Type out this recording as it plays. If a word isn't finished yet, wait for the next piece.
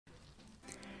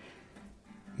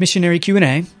Missionary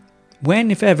Q&A. When,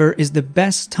 if ever, is the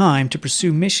best time to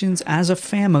pursue missions as a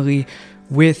family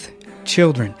with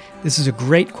children? This is a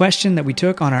great question that we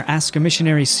took on our Ask a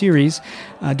Missionary series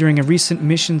during a recent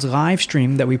missions live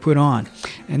stream that we put on.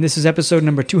 And this is episode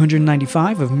number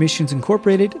 295 of Missions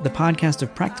Incorporated, the podcast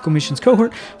of Practical Missions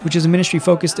Cohort, which is a ministry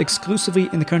focused exclusively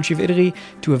in the country of Italy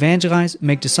to evangelize,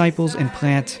 make disciples, and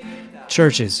plant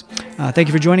churches. Thank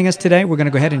you for joining us today. We're going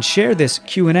to go ahead and share this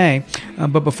Q&A,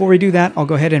 but before we do that, I'll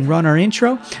go ahead and run our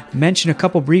intro, mention a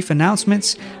couple brief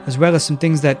announcements, as well as some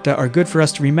things that are good for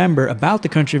us to remember about the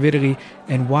country of Italy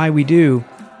and why we do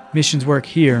missions work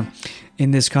here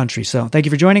in this country. So thank you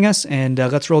for joining us, and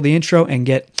let's roll the intro and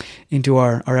get into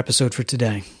our episode for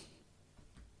today.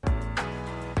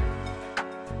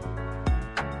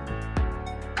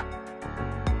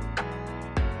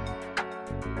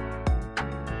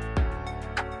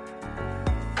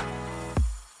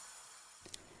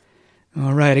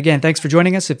 All right. Again, thanks for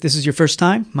joining us. If this is your first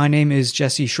time, my name is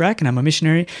Jesse Schreck, and I'm a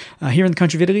missionary here in the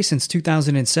country of Italy since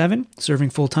 2007, serving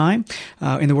full-time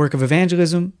in the work of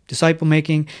evangelism,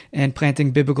 disciple-making, and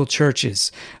planting biblical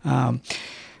churches. A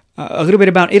little bit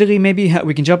about Italy, maybe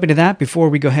we can jump into that before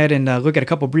we go ahead and look at a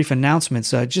couple brief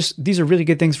announcements. These are really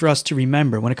good things for us to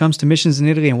remember when it comes to missions in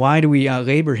Italy and why do we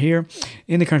labor here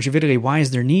in the country of Italy. Why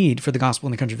is there need for the gospel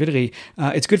in the country of Italy?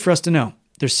 It's good for us to know.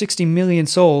 There's 60 million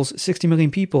souls, 60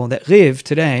 million people that live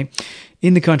today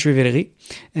in the country of Italy.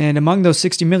 And among those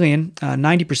 60 million,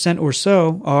 90% or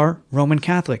so are Roman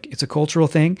Catholic. It's a cultural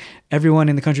thing. Everyone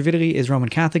in the country of Italy is Roman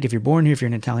Catholic. If you're born here, if you're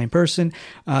an Italian person,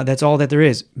 that's all that there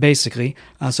is, basically.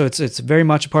 So it's very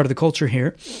much a part of the culture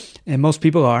here, and most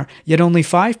people are. Yet only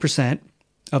 5%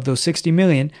 of those 60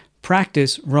 million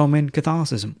practice Roman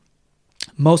Catholicism.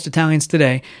 Most Italians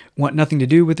today want nothing to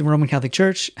do with the Roman Catholic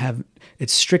Church.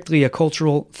 It's strictly a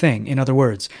cultural thing. In other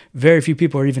words, very few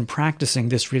people are even practicing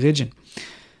this religion.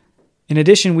 In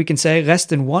addition, we can say less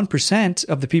than 1%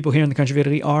 of the people here in the country of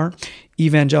Italy are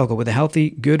evangelical, with a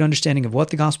healthy, good understanding of what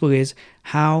the gospel is,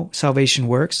 how salvation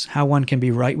works, how one can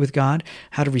be right with God,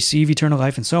 how to receive eternal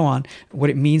life, and so on, what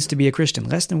it means to be a Christian.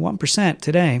 Less than 1%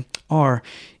 today are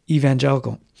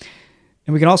evangelical.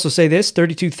 And we can also say this,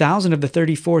 32,000 of the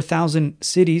 34,000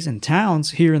 cities and towns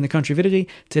here in the country of Italy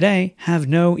today have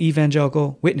no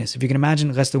evangelical witness. If you can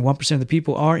imagine, less than 1% of the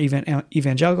people are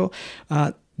evangelical.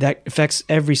 That affects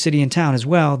every city and town as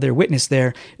well. Their witness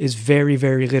there is very,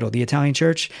 very little. The Italian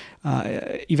church,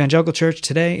 evangelical church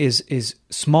today is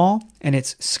small and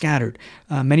it's scattered.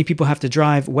 Many people have to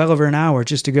drive well over an hour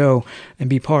just to go and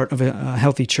be part of a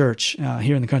healthy church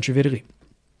here in the country of Italy.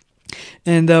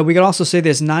 And we could also say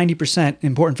this, 90%,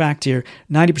 important fact here,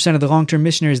 90% of the long-term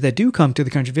missionaries that do come to the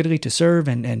country of Italy to serve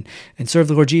and serve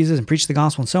the Lord Jesus and preach the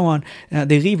gospel and so on,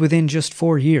 they leave within just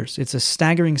 4 years. It's a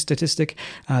staggering statistic.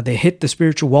 They hit the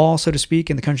spiritual wall, so to speak,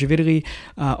 in the country of Italy,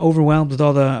 overwhelmed with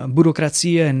all the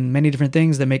burocrazia and many different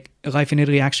things that make life in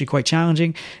Italy actually quite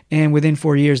challenging. And within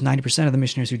 4 years, 90% of the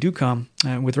missionaries who do come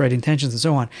with right intentions and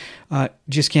so on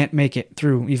just can't make it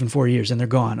through even 4 years, and they're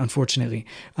gone, unfortunately.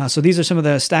 So these are some of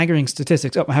the staggering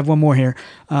statistics. I have one more here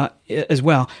as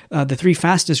well. The three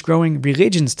fastest growing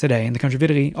religions today in the country of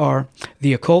Italy are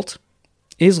the occult,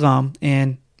 Islam,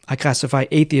 and I classify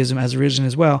atheism as a religion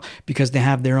as well because they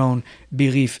have their own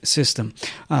belief system.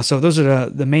 So those are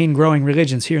the main growing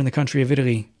religions here in the country of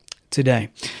Italy today.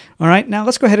 All right, now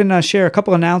let's go ahead and share a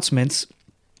couple announcements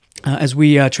as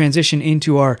we transition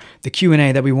into the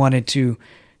Q&A that we wanted to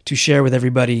share with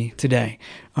everybody today.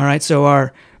 All right,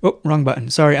 so wrong button.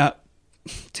 Sorry.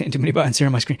 Too many buttons here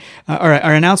on my screen. All right,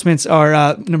 our announcements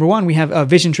are, number one, we have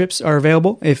vision trips are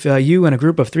available. If you and a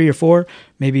group of 3 or 4,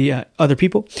 maybe other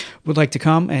people, would like to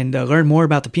come and learn more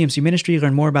about the PMC ministry,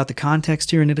 learn more about the context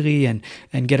here in Italy, and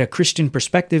get a Christian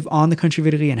perspective on the country of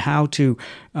Italy and how to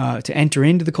enter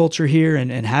into the culture here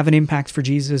and have an impact for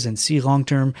Jesus and see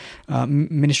long-term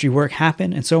ministry work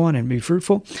happen and so on and be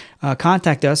fruitful,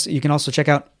 contact us. You can also check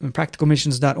out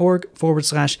practicalmissions.org/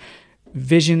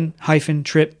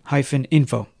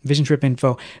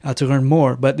 vision-trip-info to learn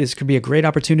more. But this could be a great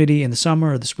opportunity in the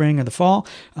summer or the spring or the fall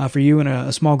for you and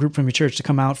a small group from your church to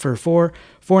come out for four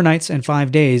nights and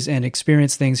 5 days and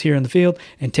experience things here in the field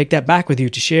and take that back with you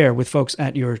to share with folks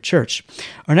at your church.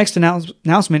 Our next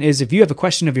announcement is if you have a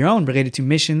question of your own related to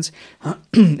missions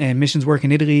and missions work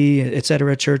in Italy,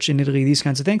 etc., church in Italy, these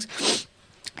kinds of things,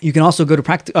 you can also go to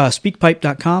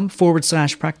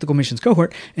speakpipe.com/practical missions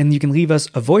cohort, and you can leave us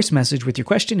a voice message with your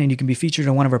question, and you can be featured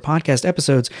on one of our podcast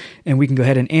episodes, and we can go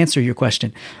ahead and answer your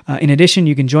question. In addition,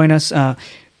 you can join us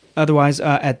otherwise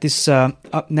at this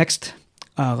up next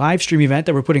live stream event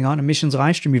that we're putting on, a missions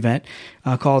live stream event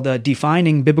called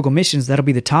Defining Biblical Missions. That'll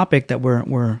be the topic that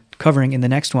we're covering in the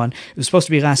next one. It was supposed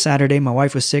to be last Saturday. My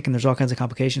wife was sick and there's all kinds of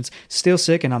complications. Still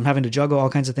sick, and I'm having to juggle all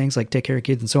kinds of things like take care of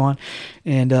kids and so on.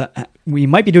 And we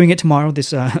might be doing it tomorrow,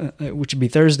 this which would be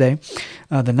Thursday,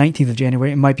 the 19th of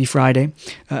January. It might be Friday.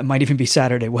 It might even be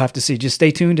Saturday. We'll have to see. Just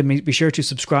stay tuned and be sure to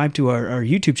subscribe to our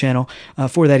YouTube channel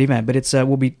for that event. But it's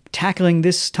we'll be tackling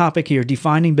this topic here,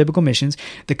 defining biblical missions.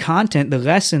 The content, the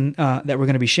lesson that we're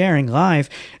going to be sharing live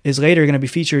is later going to be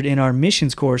featured in our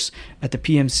missions course at the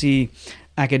PMC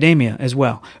Academia as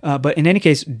well. But in any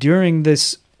case, during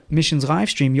this missions live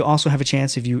stream, you'll also have a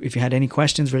chance, if you had any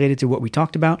questions related to what we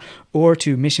talked about or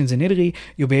to missions in Italy,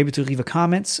 you'll be able to leave a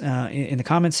comments in the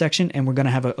comments section, and we're going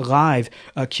to have a live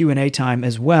Q&A time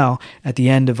as well at the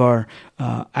end of our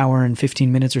hour and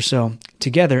 15 minutes or so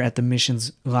together at the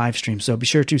missions live stream. So be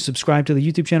sure to subscribe to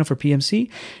the YouTube channel for PMC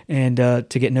and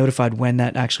to get notified when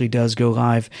that actually does go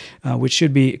live, which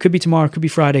it could be tomorrow, could be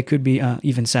Friday, could be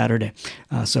even Saturday.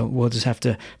 So we'll just have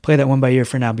to play that one by ear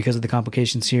for now because of the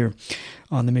complications here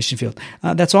on the mission field.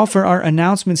 That's all for our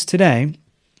announcements today.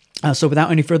 So without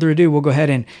any further ado, we'll go ahead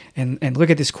and look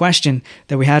at this question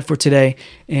that we had for today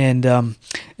and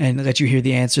let you hear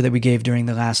the answer that we gave during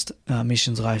the last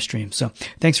missions live stream. So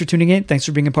thanks for tuning in. Thanks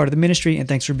for being a part of the ministry, and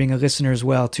thanks for being a listener as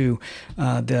well to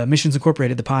the Missions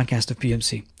Incorporated, the podcast of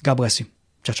PMC. God bless you.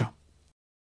 Ciao, ciao.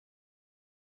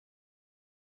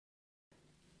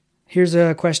 Here's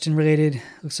a question related,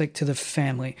 looks like, to the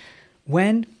family.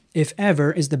 When, if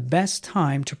ever, is the best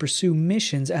time to pursue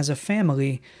missions as a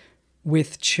family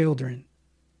with children?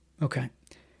 Okay.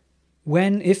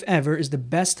 When, if ever, is the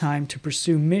best time to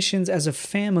pursue missions as a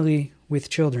family with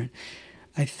children?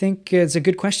 I think it's a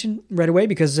good question right away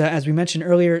because, as we mentioned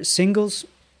earlier, singles,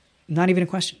 not even a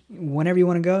question. Whenever you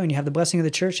want to go and you have the blessing of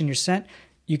the church and you're sent,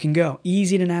 you can go.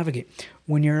 Easy to navigate.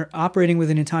 When you're operating with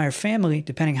an entire family,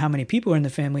 depending how many people are in the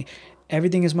family,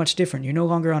 everything is much different. You're no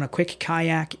longer on a quick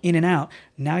kayak in and out.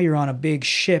 Now you're on a big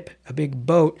ship, a big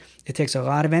boat. It takes a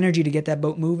lot of energy to get that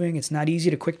boat moving. It's not easy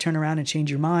to quick turn around and change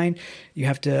your mind.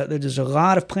 There's a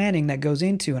lot of planning that goes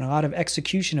into and a lot of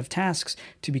execution of tasks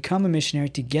to become a missionary,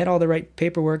 to get all the right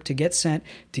paperwork, to get sent,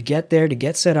 to get there, to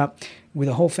get set up. With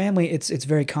a whole family, it's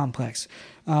very complex.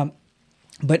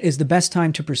 But is the best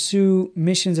time to pursue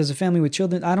missions as a family with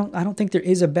children? I don't think there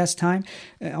is a best time.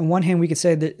 On one hand, we could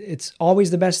say that it's always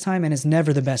the best time and it's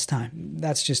never the best time.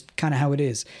 That's just kind of how it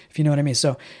is, if you know what I mean.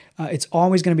 So it's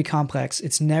always going to be complex.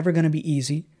 It's never going to be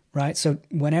easy, right? So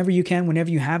whenever you can,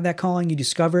 whenever you have that calling, you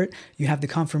discover it, you have the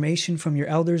confirmation from your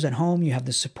elders at home, you have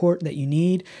the support that you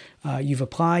need, you've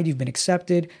applied, you've been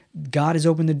accepted, God has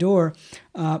opened the door.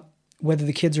 Whether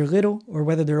the kids are little or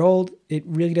whether they're old, it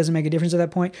really doesn't make a difference at that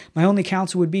point. My only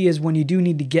counsel would be is when you do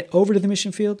need to get over to the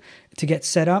mission field to get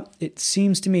set up, it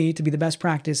seems to me to be the best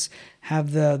practice.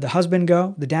 Have the husband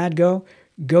go, the dad go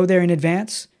there in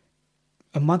advance,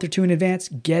 a month or two in advance,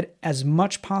 get as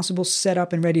much possible set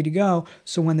up and ready to go.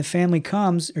 So when the family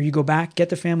comes, or you go back, get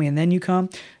the family, and then you come,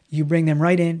 you bring them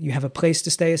right in. You have a place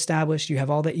to stay established. You have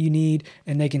all that you need,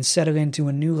 and they can settle into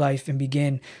a new life and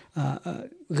begin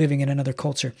living in another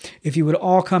culture. If you would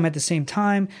all come at the same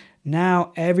time,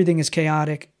 now everything is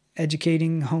chaotic.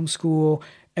 Educating, homeschool,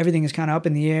 everything is kind of up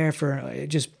in the air. It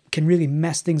just can really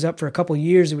mess things up for a couple of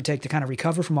years it would take to kind of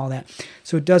recover from all that.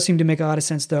 So it does seem to make a lot of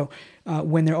sense, though,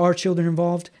 when there are children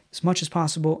involved, as much as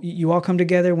possible. You all come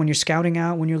together when you're scouting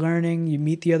out, when you're learning, you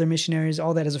meet the other missionaries,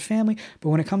 all that as a family. But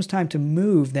when it comes time to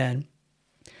move, then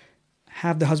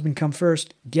have the husband come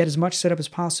first, get as much set up as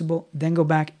possible, then go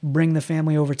back, bring the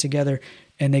family over together,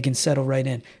 and they can settle right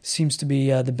in. Seems to be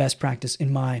the best practice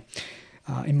in my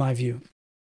view.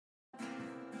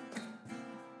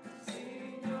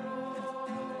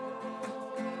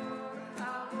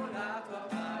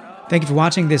 Thank you for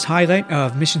watching this highlight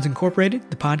of Missions Incorporated,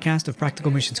 the podcast of Practical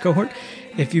Missions Cohort.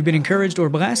 If you've been encouraged or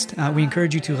blessed, we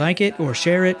encourage you to like it or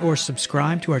share it or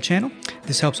subscribe to our channel.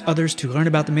 This helps others to learn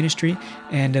about the ministry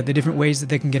and the different ways that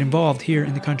they can get involved here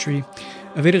in the country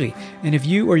of Italy. And if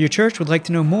you or your church would like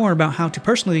to know more about how to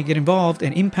personally get involved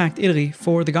and impact Italy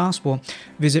for the gospel,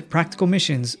 visit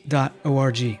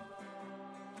practicalmissions.org.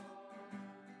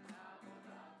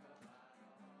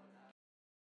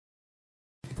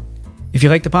 If you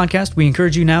like the podcast, we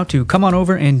encourage you now to come on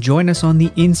over and join us on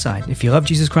the inside. If you love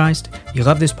Jesus Christ, you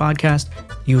love this podcast,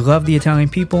 you love the Italian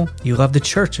people, you love the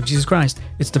Church of Jesus Christ,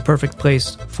 it's the perfect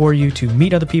place for you to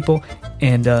meet other people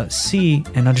and see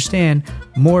and understand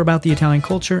more about the Italian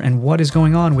culture and what is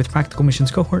going on with Practical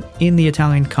Missions Cohort in the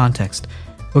Italian context.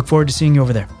 Look forward to seeing you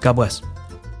over there. God bless.